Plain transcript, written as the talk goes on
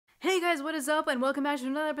Hey guys, what is up? And welcome back to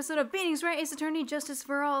another episode of Phoenix Wright Ace Attorney Justice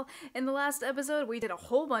for All. In the last episode, we did a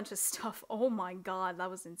whole bunch of stuff. Oh my god,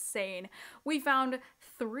 that was insane. We found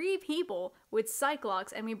 3 people with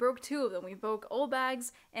Cyclops, and we broke 2 of them. We broke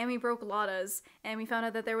Olbag's, and we broke Lotta's. And we found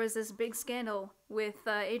out that there was this big scandal with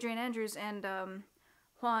Adrian Andrews and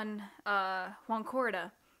Juan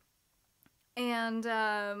Corda. And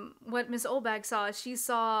what Miss Olbag saw, she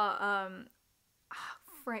saw,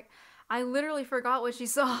 I literally forgot what she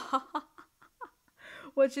saw.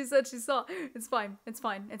 What she said she saw. It's fine. It's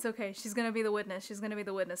fine. It's okay. She's gonna be the witness. She's gonna be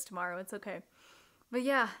the witness tomorrow. It's okay. But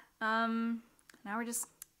yeah, now we're just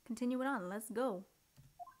continuing on. Let's go.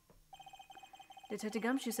 Detective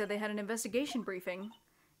Gumshoe said they had an investigation briefing.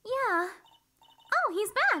 Yeah. Oh,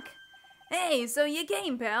 he's back. Hey, so you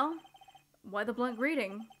came, pal. Why the blunt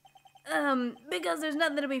greeting? Because there's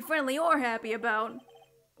nothing to be friendly or happy about.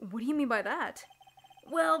 What do you mean by that?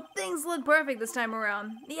 Well, things look perfect this time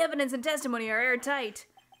around. The evidence and testimony are airtight.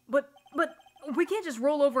 But we can't just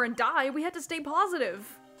roll over and die. We have to stay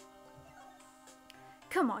positive.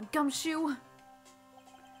 Come on, Gumshoe.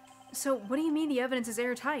 So, what do you mean the evidence is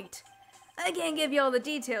airtight? I can't give you all the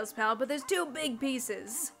details, pal, but there's 2 big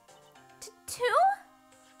pieces. 2?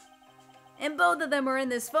 And both of them are in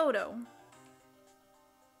this photo.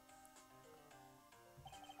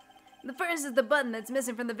 The first is the button that's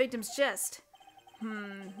missing from the victim's chest.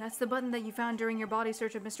 That's the button that you found during your body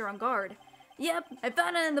search of Mr. On Guard. Yep, I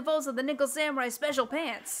found it in the folds of the Nickel Samurai special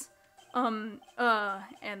pants. And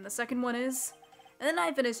the second one is? The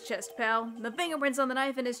knife in his chest, pal. The fingerprints on the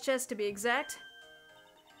knife in his chest, to be exact.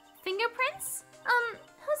 Fingerprints?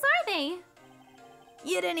 Whose are they?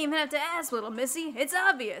 You didn't even have to ask, little missy. It's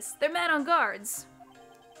obvious. They're Matt on Guard's.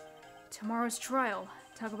 Tomorrow's trial.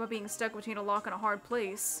 Talk about being stuck between a lock and a hard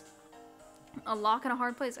place. A lock and a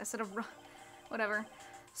hard place? I said whatever.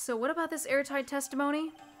 So what about this airtight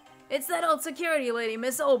testimony? It's that old security lady,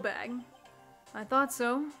 Miss Olbag. I thought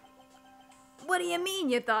so. What do you mean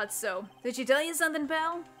you thought so? Did she tell you something,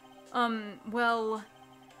 pal? Well...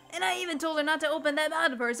 And I even told her not to open that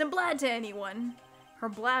mouth of hers and blab to anyone. Her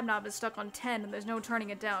blab knob is stuck on 10 and there's no turning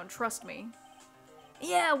it down, trust me.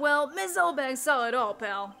 Yeah, well, Miss Olbag saw it all,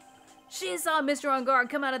 pal. She saw Mr. On Guard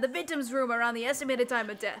come out of the victim's room around the estimated time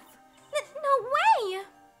of death. No way!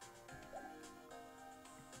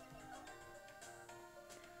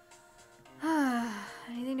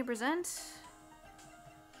 Anything to present?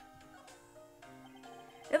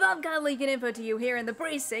 If I'm caught leaking info to you here in the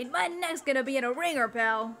precinct, my neck's gonna be in a ringer,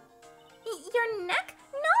 pal. Your neck?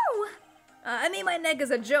 No! I mean my neck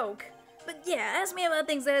is a joke. But yeah, ask me about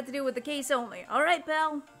things that have to do with the case only, alright,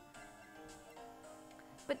 pal?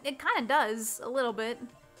 But it kinda does, a little bit.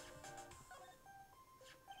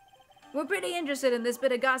 We're pretty interested in this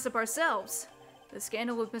bit of gossip ourselves. The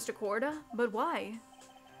scandal with Mr. Corda? But why?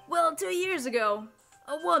 Well, 2 years ago,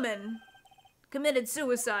 a woman committed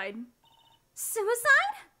suicide.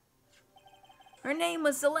 Suicide? Her name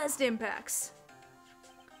was Celeste Impacts.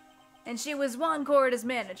 And she was Juan Corda's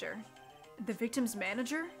manager. The victim's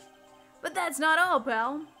manager? But that's not all,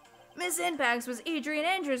 pal. Miss Impacts was Adrian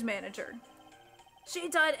Andrews' manager. She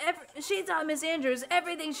taught Miss Andrews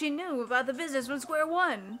everything she knew about the business from square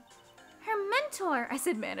one. Her mentor. I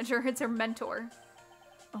said manager, it's her mentor.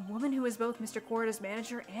 A woman who is both Mr. Corda's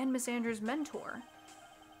manager and Miss Andrews' mentor.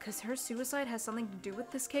 Cause her suicide has something to do with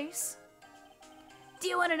this case? Do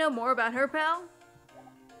you want to know more about her, pal?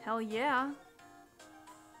 Hell yeah.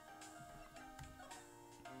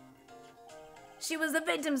 She was the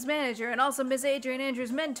victim's manager and also Miss Adrian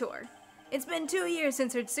Andrews' mentor. It's been 2 years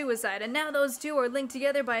since her suicide, and now those 2 are linked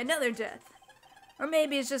together by another death. Or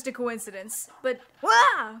maybe it's just a coincidence, but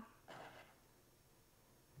wah!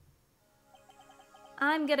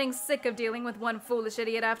 I'm getting sick of dealing with one foolish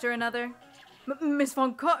idiot after another. Miss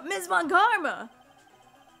Von Karma!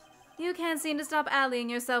 You can't seem to stop allying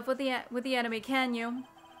yourself with the enemy, can you?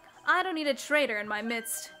 I don't need a traitor in my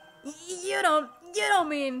midst. You don't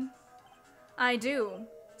mean... I do,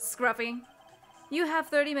 Scruffy. You have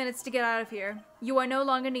 30 minutes to get out of here. You are no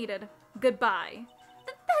longer needed. Goodbye.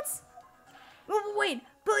 That's... Wait,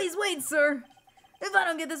 please wait, sir. If I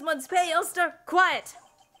don't get this month's pay, I'll start... Quiet!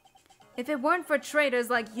 If it weren't for traitors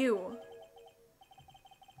like you...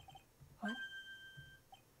 What?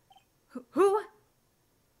 Who?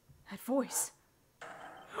 That voice.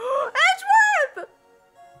 Edgeworth!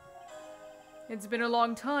 It's been a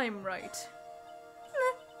long time, Wright.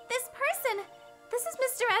 This person. This is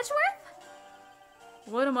Mr. Edgeworth?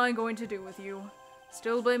 What am I going to do with you?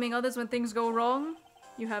 Still blaming others when things go wrong?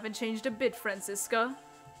 You haven't changed a bit, Francisca.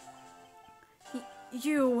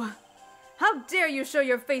 You... How dare you show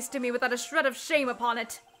your face to me without a shred of shame upon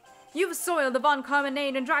it? You've soiled the Von Karma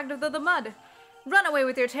name and dragged it through the mud. Run away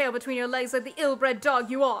with your tail between your legs like the ill-bred dog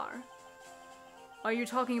you are. Are you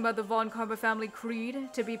talking about the Von Karma family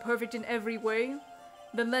creed, to be perfect in every way?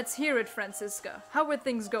 Then let's hear it, Francisca. How are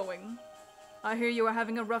things going? I hear you are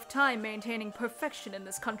having a rough time maintaining perfection in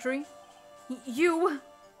this country. You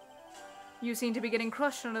seem to be getting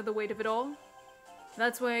crushed under the weight of it all.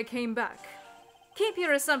 That's why I came back. Keep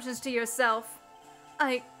your assumptions to yourself.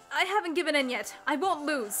 I haven't given in yet. I won't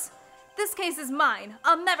lose. This case is mine.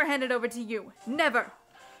 I'll never hand it over to you. Never.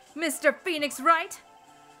 Mr. Phoenix Wright?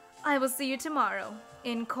 I will see you tomorrow,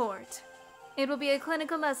 in court. It will be a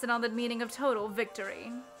clinical lesson on the meaning of total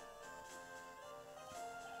victory.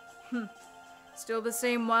 Still the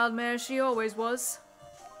same wild mare she always was.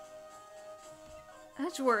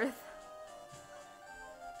 Edgeworth.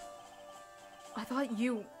 I thought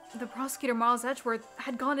you, the prosecutor Miles Edgeworth,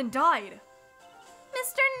 had gone and died.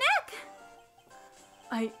 Mr.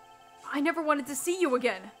 Nick! I never wanted to see you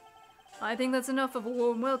again. I think that's enough of a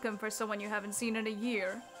warm welcome for someone you haven't seen in a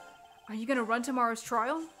year. Are you gonna run tomorrow's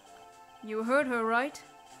trial? You heard her, right?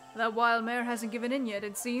 That wild mare hasn't given in yet,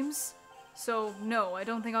 it seems. So, no, I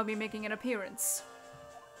don't think I'll be making an appearance.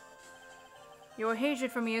 Your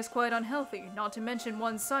hatred for me is quite unhealthy, not to mention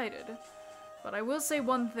one-sided. But I will say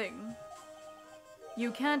one thing.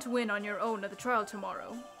 You can't win on your own at the trial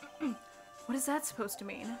tomorrow. What is that supposed to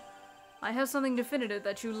mean? I have something definitive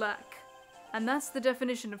that you lack. And that's the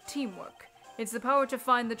definition of teamwork. It's the power to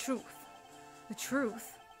find the truth. The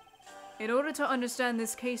truth? In order to understand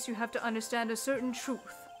this case, you have to understand a certain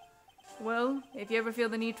truth. Well, if you ever feel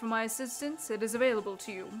the need for my assistance, it is available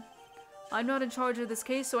to you. I'm not in charge of this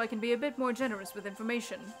case, so I can be a bit more generous with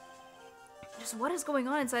information. Just what is going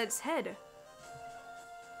on inside his head?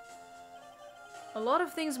 A lot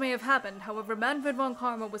of things may have happened, however Manfred von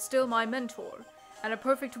Karma was still my mentor, and a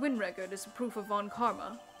perfect win record is proof of von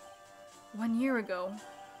Karma. 1 year ago,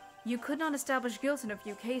 you could not establish guilt in a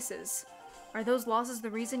few cases. Are those losses the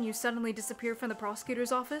reason you suddenly disappeared from the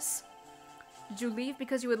prosecutor's office? Did you leave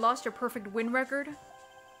because you had lost your perfect win record?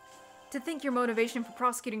 To think your motivation for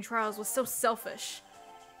prosecuting trials was so selfish.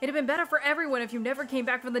 It'd have been better for everyone if you never came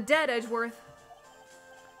back from the dead, Edgeworth.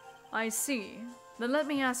 I see. Then let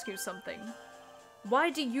me ask you something. Why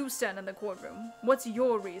do you stand in the courtroom? What's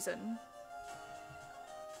your reason?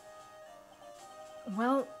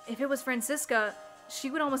 Well, if it was Francisca,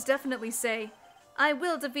 she would almost definitely say, I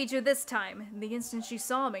will defeat you this time, the instant she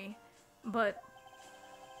saw me. But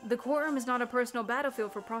the courtroom is not a personal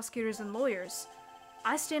battlefield for prosecutors and lawyers.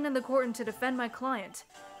 I stand in the courtroom to defend my client,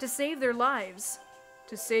 to save their lives.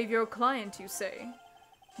 To save your client, you say?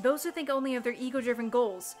 Those who think only of their ego-driven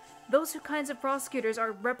goals, those kinds of prosecutors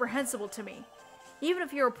are reprehensible to me. Even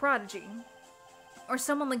if you're a prodigy. Or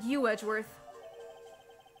someone like you, Edgeworth.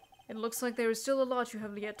 It looks like there is still a lot you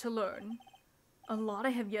have yet to learn. A lot I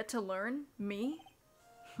have yet to learn? Me?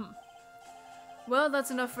 Well, that's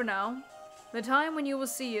enough for now. The time when you will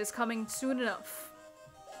see is coming soon enough.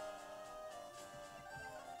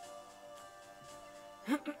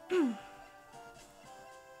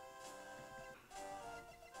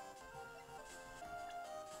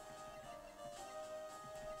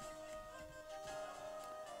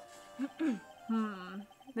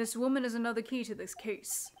 This woman is another key to this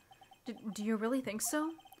case. Do you really think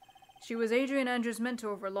so? She was Adrian Andrews' mentor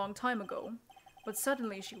over a long time ago, but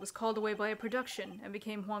suddenly she was called away by a production and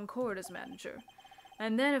became Juan Corrida's manager.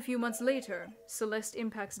 And then a few months later, Celeste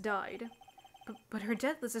Impax died. But her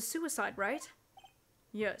death was a suicide, right?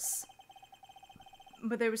 Yes.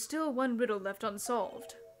 But there was still one riddle left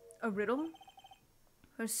unsolved. A riddle?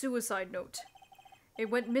 Her suicide note. It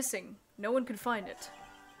went missing. No one could find it.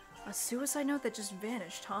 A suicide note that just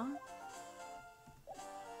vanished, huh?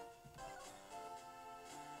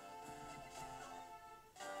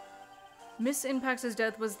 Miss Impax's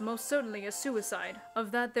death was most certainly a suicide.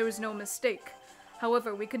 Of that there was no mistake.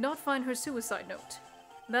 However, we could not find her suicide note.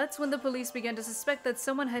 That's when the police began to suspect that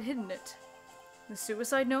someone had hidden it. The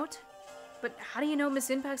suicide note? But how do you know Miss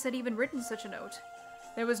Impax had even written such a note?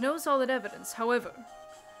 There was no solid evidence, however.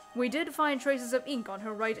 We did find traces of ink on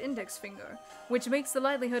her right index finger, which makes the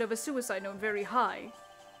likelihood of a suicide note very high.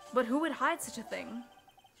 But who would hide such a thing?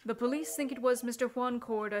 The police think it was Mr. Juan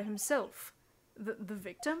Corrida himself. The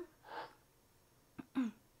victim?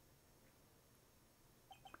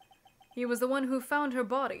 He was the one who found her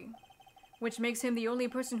body, which makes him the only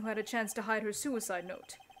person who had a chance to hide her suicide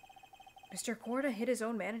note. Mr. Corrida hid his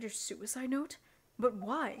own manager's suicide note? But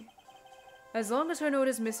why? As long as her note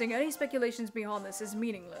is missing, any speculations beyond this is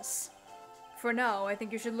meaningless. For now, I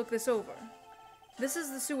think you should look this over. This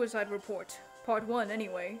is the suicide report. Part 1,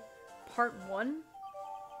 anyway. Part 1?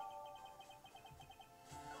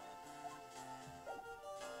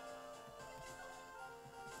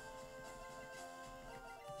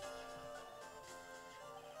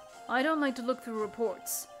 I don't like to look through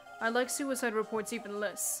reports. I like suicide reports even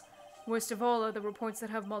less. Worst of all are the reports that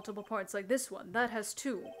have multiple parts like this one. That has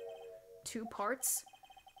two. 2 parts?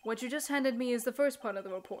 What you just handed me is the first part of the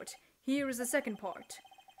report. Here is the second part.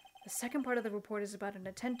 The second part of the report is about an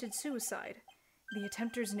attempted suicide. The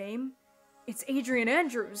attempter's name? It's Adrian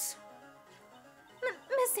Andrews.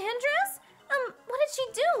 Miss Andrews? What did she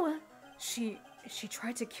do? She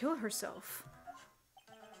tried to kill herself.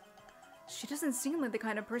 She doesn't seem like the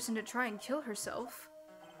kind of person to try and kill herself.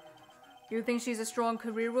 You think she's a strong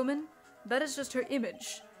career woman? That is just her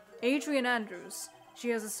image. Adrian Andrews. She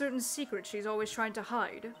has a certain secret she's always trying to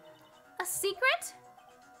hide. A secret?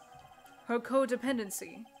 Her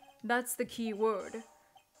codependency. That's the key word.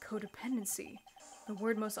 Codependency. The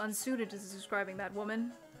word most unsuited to describing that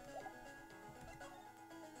woman.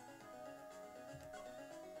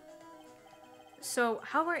 So,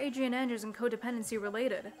 how are Adrian Andrews and codependency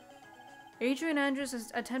related? Adrian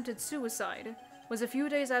Andrews' attempted suicide was a few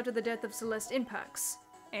days after the death of Celeste Impax.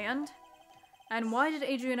 And why did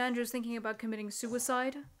Adrian Andrews thinking about committing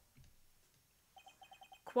suicide?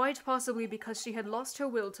 Quite possibly because she had lost her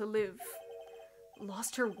will to live.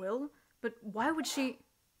 Lost her will? But why would she...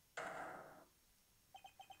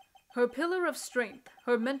 Her pillar of strength,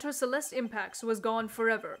 her mentor Celeste Impax, was gone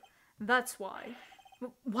forever. That's why.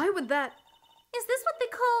 Why would that... Is this what they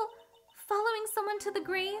call following someone to the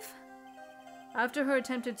grave? After her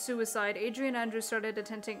attempted suicide, Adrian Andrews started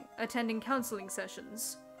attending counseling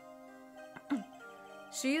sessions.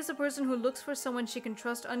 She is a person who looks for someone she can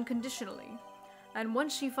trust unconditionally, and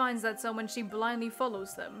once she finds that someone, she blindly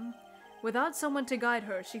follows them. Without someone to guide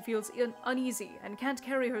her, she feels uneasy and can't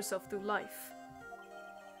carry herself through life.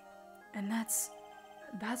 And that's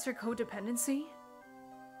her codependency?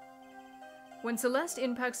 When Celeste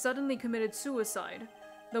Impax suddenly committed suicide,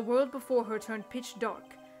 the world before her turned pitch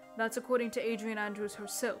dark. That's according to Adrian Andrews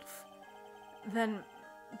herself. Then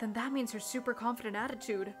that means her super confident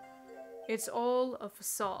attitude. It's all a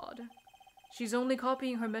facade. She's only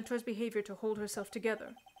copying her mentor's behavior to hold herself together.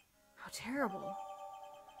 How terrible.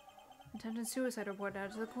 Attempted suicide report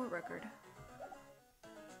added to the court record.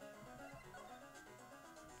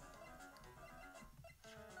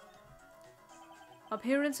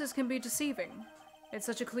 Appearances can be deceiving. It's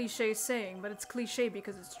such a cliché saying, but it's cliché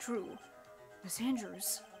because it's true. Miss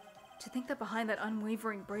Andrews, to think that behind that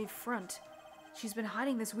unwavering brave front, she's been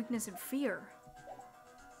hiding this weakness and fear.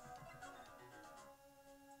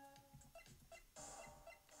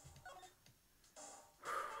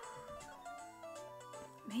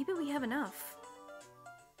 Maybe we have enough.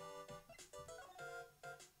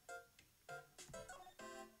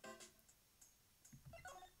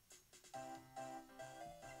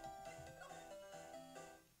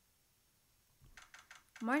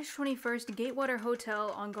 March 21st, Gatewater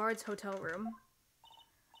Hotel on guard's hotel room.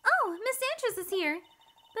 Oh, Miss Andrews is here.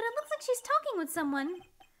 But it looks like she's talking with someone.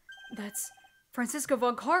 That's Franziska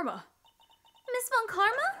von Karma. Miss von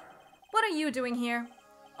Karma? What are you doing here?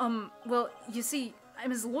 Well, you see,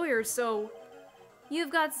 I'm his lawyer, so...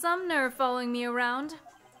 You've got some nerve following me around.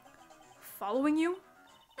 Following you?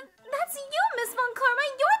 That's you, Miss von Karma!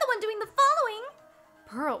 You're the one doing the following!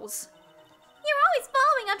 Pearls. You're always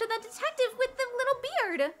following after that detective with the little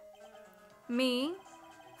beard. Me?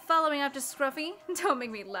 Following after Scruffy? Don't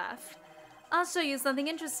make me laugh. I'll show you something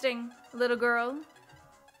interesting, little girl.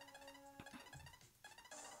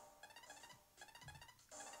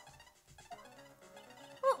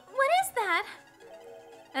 What is that?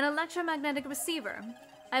 An electromagnetic receiver.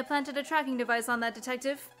 I planted a tracking device on that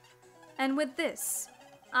detective. And with this,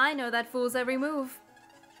 I know that fool's every move.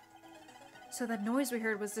 So that noise we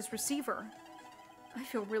heard was this receiver. I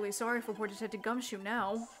feel really sorry for poor Detective Gumshoe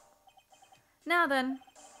now. Now then,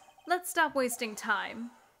 let's stop wasting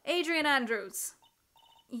time. Adrian Andrews.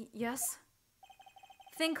 Yes?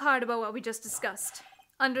 Think hard about what we just discussed.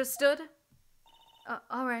 Understood?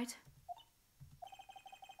 Alright.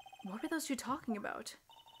 What were those two talking about?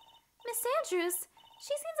 Miss Andrews,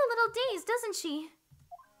 she seems a little dazed, doesn't she?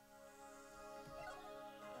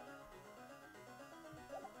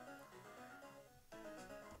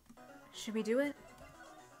 Should we do it?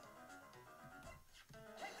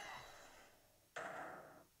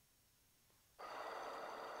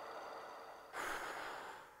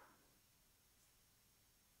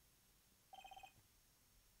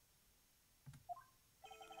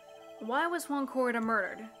 Why was Juan Corrida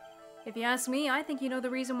murdered? If you ask me, I think you know the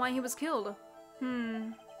reason why he was killed.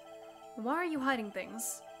 Why are you hiding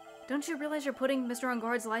things? Don't you realize you're putting Mr.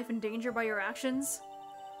 Engarde's life in danger by your actions?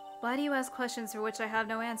 Why do you ask questions for which I have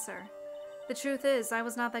no answer? The truth is, I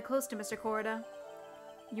was not that close to Mr. Corrida.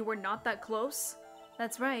 You were not that close?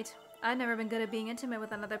 That's right. I'd never been good at being intimate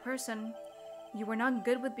with another person. You were not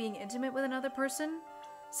good with being intimate with another person?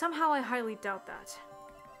 Somehow I highly doubt that.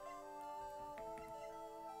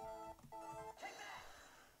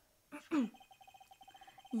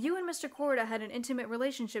 You and Mr. Korda had an intimate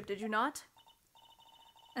relationship, did you not?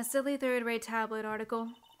 A silly third-rate tabloid article.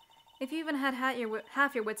 If you even had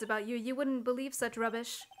half your wits about you, you wouldn't believe such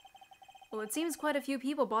rubbish. Well, it seems quite a few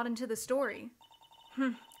people bought into the story.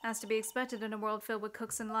 As to be expected in a world filled with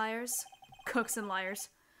cooks and liars. Cooks and liars.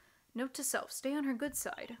 Note to self, stay on her good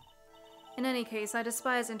side. In any case, I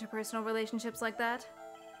despise interpersonal relationships like that.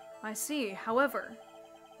 I see, however,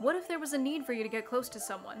 what if there was a need for you to get close to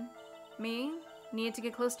someone? Me? Need to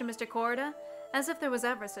get close to Mr. Korda? As if there was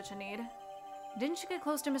ever such a need. Didn't you get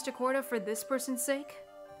close to Mr. Korda for this person's sake?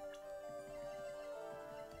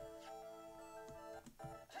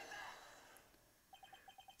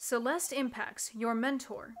 Celeste Impacts, your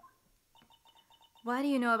mentor. Why do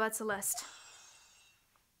you know about Celeste?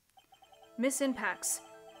 Miss Impacts,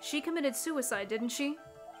 she committed suicide, didn't she?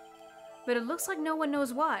 But it looks like no one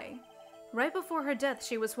knows why. Right before her death,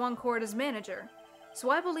 she was Juan Korda's manager. So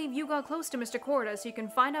I believe you got close to Mr. Korda so you can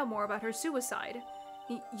find out more about her suicide.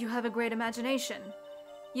 You have a great imagination.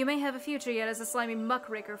 You may have a future yet as a slimy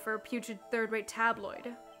muckraker for a putrid third-rate tabloid.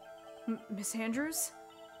 Miss Andrews?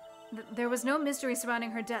 There was no mystery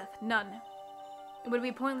surrounding her death, none. It would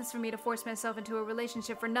be pointless for me to force myself into a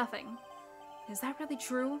relationship for nothing. Is that really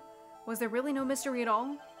true? Was there really no mystery at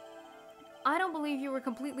all? I don't believe you were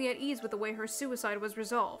completely at ease with the way her suicide was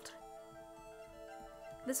resolved.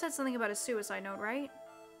 This said something about a suicide note, right?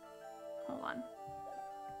 Hold on.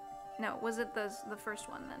 No, was it the first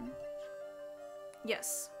one then?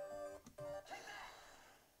 Yes.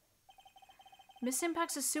 Miss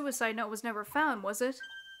Impact's suicide note was never found, was it?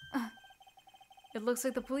 It looks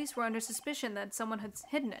like the police were under suspicion that someone had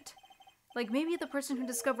hidden it. Like maybe the person who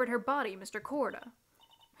discovered her body, Mr. Korda.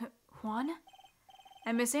 Juan?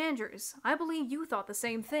 And Miss Andrews, I believe you thought the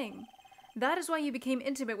same thing. That is why you became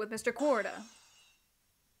intimate with Mr. Korda.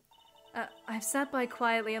 I've sat by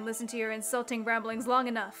quietly and listened to your insulting ramblings long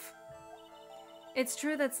enough. It's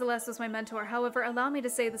true that Celeste was my mentor, however, allow me to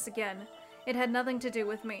say this again. It had nothing to do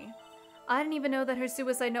with me. I didn't even know that her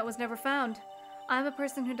suicide note was never found. I'm a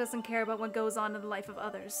person who doesn't care about what goes on in the life of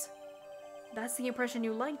others. That's the impression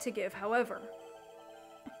you like to give, however.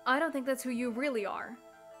 I don't think that's who you really are.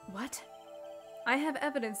 What? I have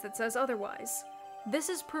evidence that says otherwise. This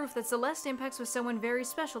is proof that Celeste Impacts was someone very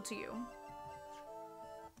special to you.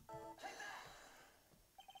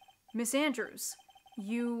 Miss Andrews,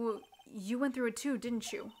 you went through it too,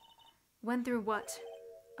 didn't you? Went through what?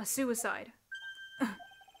 A suicide.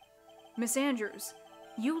 Miss Andrews,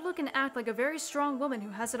 you look and act like a very strong woman who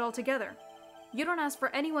has it all together. You don't ask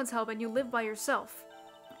for anyone's help and you live by yourself.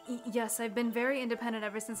 Yes, I've been very independent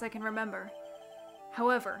ever since I can remember.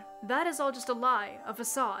 However, that is all just a lie, a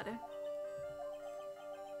facade.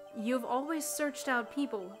 You've always searched out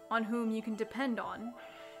people on whom you can depend on.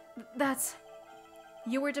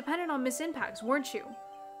 You were dependent on Miss Impacts, weren't you?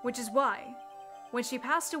 Which is why, when she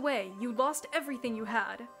passed away, you lost everything you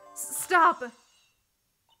had. Stop!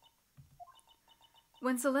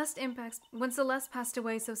 When Celeste passed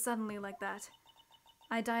away so suddenly like that,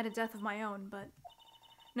 I died a death of my own, but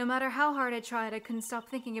no matter how hard I tried, I couldn't stop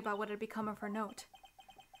thinking about what had become of her note.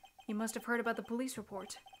 You must have heard about the police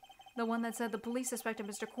report. The one that said the police suspected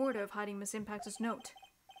Mr. Korda of hiding Miss Impact's note.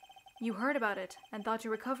 You heard about it, and thought to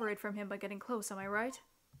recover it from him by getting close, am I right?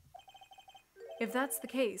 If that's the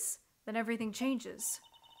case, then everything changes.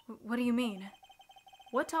 What do you mean?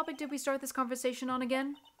 What topic did we start this conversation on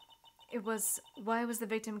again? It was, why was the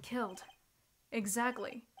victim killed?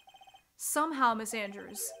 Exactly. Somehow, Miss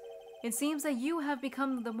Andrews, it seems that you have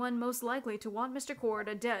become the one most likely to want Mr.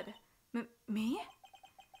 Korda dead. Me?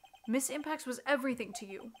 Miss Impacts was everything to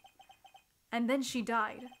you. And then she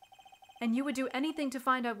died. And you would do anything to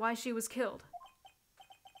find out why she was killed.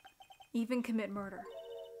 Even commit murder.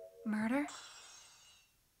 Murder?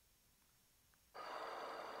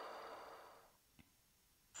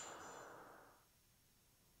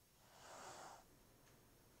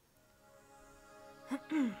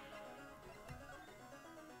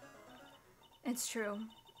 It's true.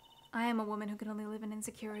 I am a woman who can only live in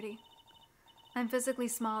insecurity. I'm physically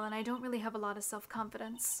small and I don't really have a lot of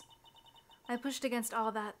self-confidence. I pushed against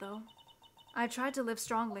all that, though. I tried to live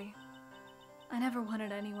strongly. I never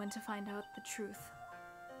wanted anyone to find out the truth.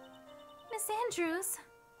 Miss Andrews!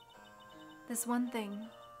 This one thing.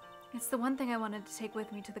 It's the one thing I wanted to take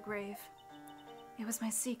with me to the grave. It was my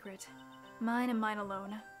secret. Mine and mine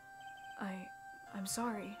alone. I'm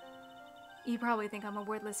sorry. You probably think I'm a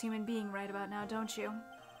wordless human being right about now, don't you?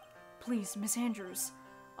 Please, Miss Andrews.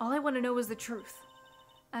 All I want to know is the truth.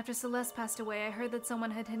 After Celeste passed away, I heard that someone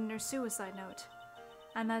had hidden her suicide note.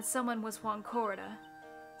 And that someone was Juan Corrida.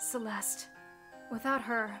 Celeste. Without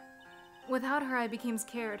her I became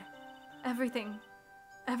scared.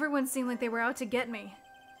 Everyone seemed like they were out to get me.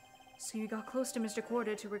 So you got close to Mr.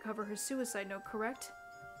 Corrida to recover her suicide note, correct?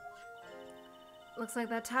 Looks like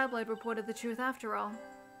that tabloid reported the truth after all.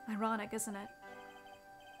 Ironic, isn't it?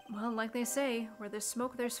 Well, like they say, where there's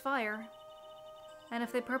smoke, there's fire. And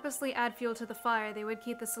if they purposely add fuel to the fire, they would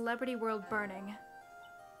keep the celebrity world burning.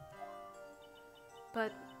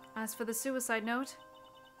 But as for the suicide note,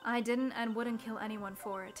 I didn't and wouldn't kill anyone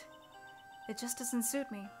for it. It just doesn't suit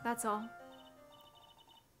me, that's all.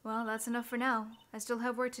 Well, that's enough for now. I still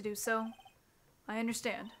have work to do, so I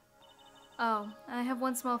understand. Oh, I have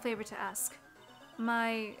one small favor to ask.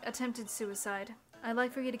 My attempted suicide. I'd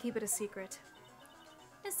like for you to keep it a secret.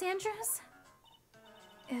 Miss Andrews?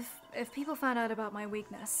 If people found out about my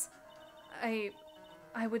weakness, I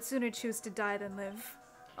would sooner choose to die than live.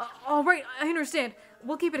 All right, I understand.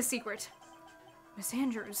 We'll keep it a secret. Miss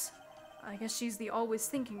Andrews, I guess she's the always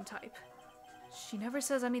thinking type. She never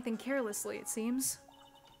says anything carelessly, it seems.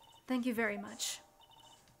 Thank you very much.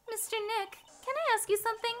 Mr. Nick, can I ask you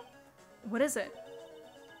something? What is it?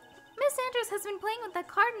 Miss Andrews has been playing with that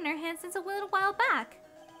card in her hand since a little while back.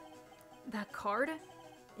 That card?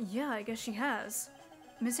 Yeah, I guess she has.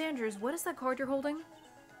 Miss Andrews, what is that card you're holding?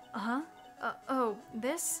 Uh-huh. Oh,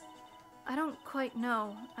 this? I don't quite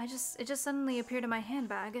know. It just suddenly appeared in my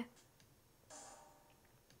handbag.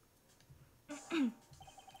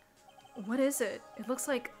 What is it? It looks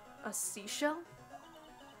like a seashell?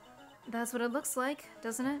 That's what it looks like,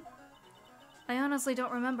 doesn't it? I honestly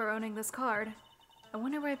don't remember owning this card. I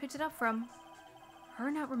wonder where I picked it up from.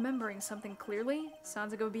 Her not remembering something clearly?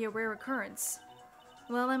 Sounds like it would be a rare occurrence.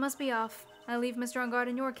 Well, I must be off. I leave Mr. On Guard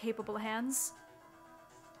in your capable hands.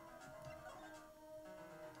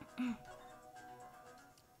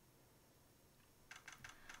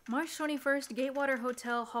 March 21st, Gatewater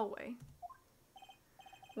Hotel hallway.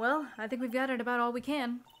 Well, I think we've gathered about all we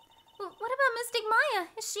can. Well, what about Mystic Maya?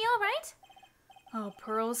 Is she alright? Oh,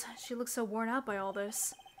 Pearls, she looks so worn out by all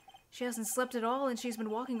this. She hasn't slept at all, and she's been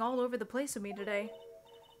walking all over the place with me today.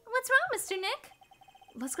 What's wrong, Mr. Nick?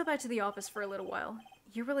 Let's go back to the office for a little while.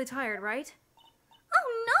 You're really tired, right?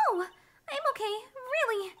 Oh, no! I'm okay,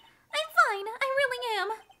 really. I'm fine, I really am.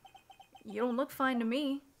 You don't look fine to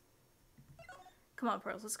me. Come on,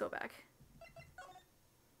 Pearls, let's go back.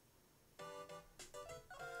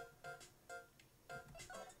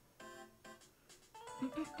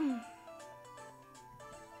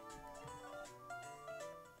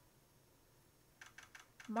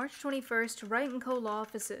 March 21st, Wright & Co. Law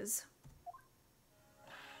Offices.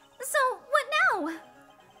 So, what now?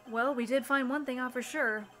 Well, we did find one thing out for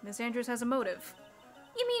sure. Miss Andrews has a motive.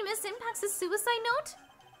 You mean Miss Impact's suicide note?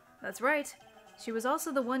 That's right. She was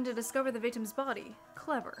also the one to discover the victim's body.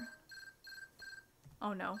 Clever.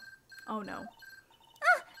 Oh no. Oh no.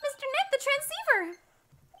 Ah! Mr. Nick, the transceiver!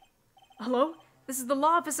 Hello? This is the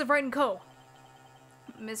law office of Wright & Co.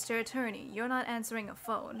 Mr. Attorney, you're not answering a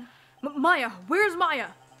phone. Maya! Where's Maya?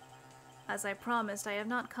 As I promised, I have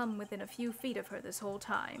not come within a few feet of her this whole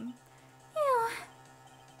time. Ew.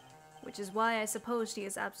 Which is why I suppose she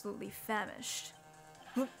is absolutely famished.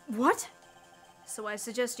 What? So I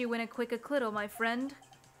suggest you win a quick acquittal, my friend.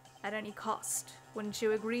 At any cost. Wouldn't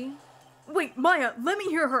you agree? Wait, Maya, let me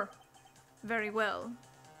hear her! Very well.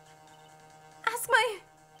 Ask my...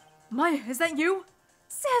 Maya, is that you?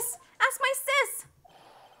 Sis! Ask my sis!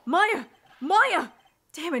 Maya! Maya!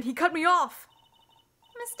 Damn it, he cut me off!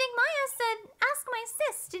 Mystic Maya said, ask my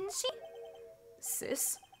sis, didn't she?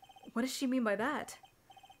 Sis? What does she mean by that?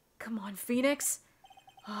 Come on, Phoenix.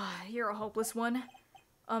 You're a hopeless one.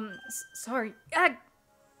 Sorry.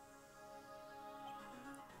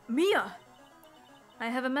 Mia! I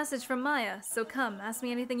have a message from Maya, so come, ask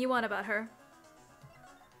me anything you want about her.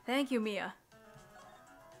 Thank you, Mia.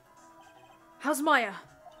 How's Maya?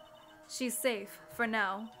 She's safe, for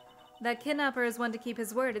now. That kidnapper is one to keep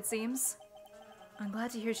his word, it seems. I'm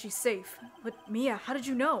glad to hear she's safe. But Mia, how did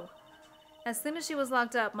you know? As soon as she was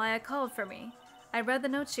locked up, Maya called for me. I read the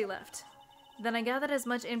note she left. Then I gathered as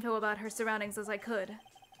much info about her surroundings as I could.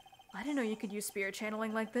 I didn't know you could use spirit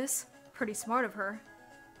channeling like this. Pretty smart of her.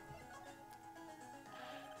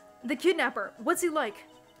 The kidnapper, what's he like?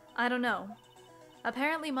 I don't know.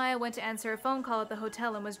 Apparently Maya went to answer a phone call at the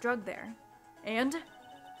hotel and was drugged there. And?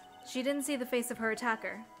 She didn't see the face of her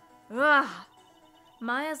attacker. Ugh!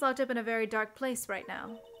 Maya's locked up in a very dark place right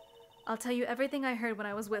now. I'll tell you everything I heard when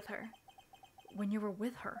I was with her. When you were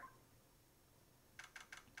with her?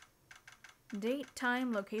 Date,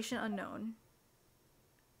 time, location unknown.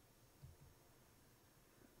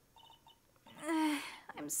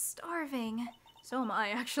 I'm starving. So am I,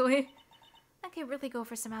 actually. I could really go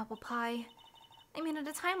for some apple pie. I mean, at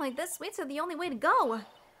a time like this, sweets are the only way to go.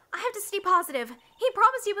 I have to stay positive. He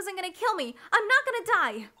promised he wasn't gonna kill me. I'm not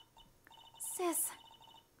gonna die. Sis,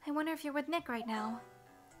 I wonder if you're with Nick right now.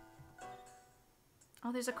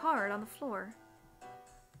 Oh, there's a card on the floor.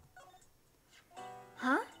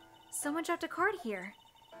 Huh? Someone dropped a card here.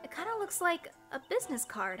 It kind of looks like a business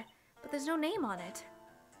card, but there's no name on it.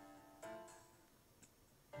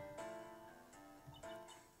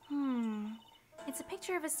 It's a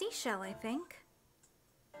picture of a seashell, I think.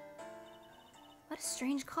 What a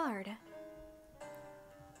strange card.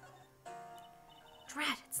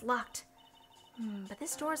 Drat, it's locked. But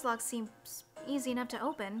this door's lock seems easy enough to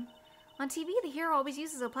open. On TV, the hero always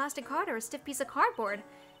uses a plastic card or a stiff piece of cardboard.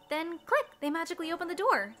 Then, click, they magically open the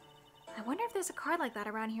door. I wonder if there's a card like that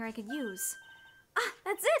around here I could use. Ah,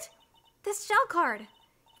 that's it! This shell card.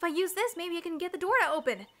 If I use this, maybe I can get the door to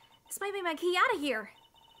open. This might be my key out of here.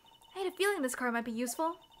 I had a feeling this card might be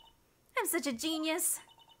useful. I'm such a genius.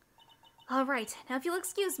 Alright, now if you'll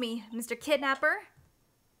excuse me, Mr. Kidnapper.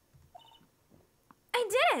 I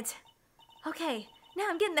did it! Okay, now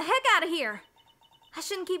I'm getting the heck out of here. I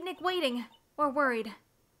shouldn't keep Nick waiting, or worried.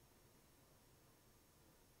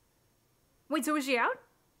 Wait, so is she out?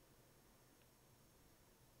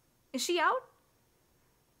 Is she out?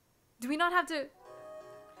 Do we not have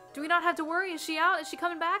to worry? Is she out? Is she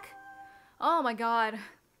coming back? Oh my god.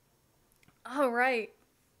 Alright.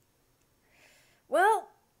 Well,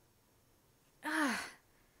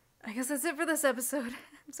 I guess that's it for this episode.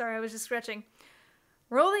 I'm sorry, I was just stretching.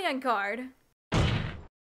 Roll the end card.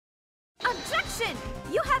 Objection!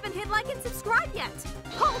 You haven't hit like and subscribe yet!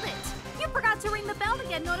 Hold it! You forgot to ring the bell to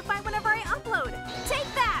get notified whenever I upload!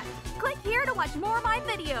 Take that! Click here to watch more of my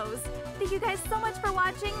videos! Thank you guys so much for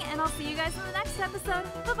watching, and I'll see you guys in the next episode.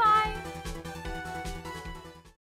 Bye-bye!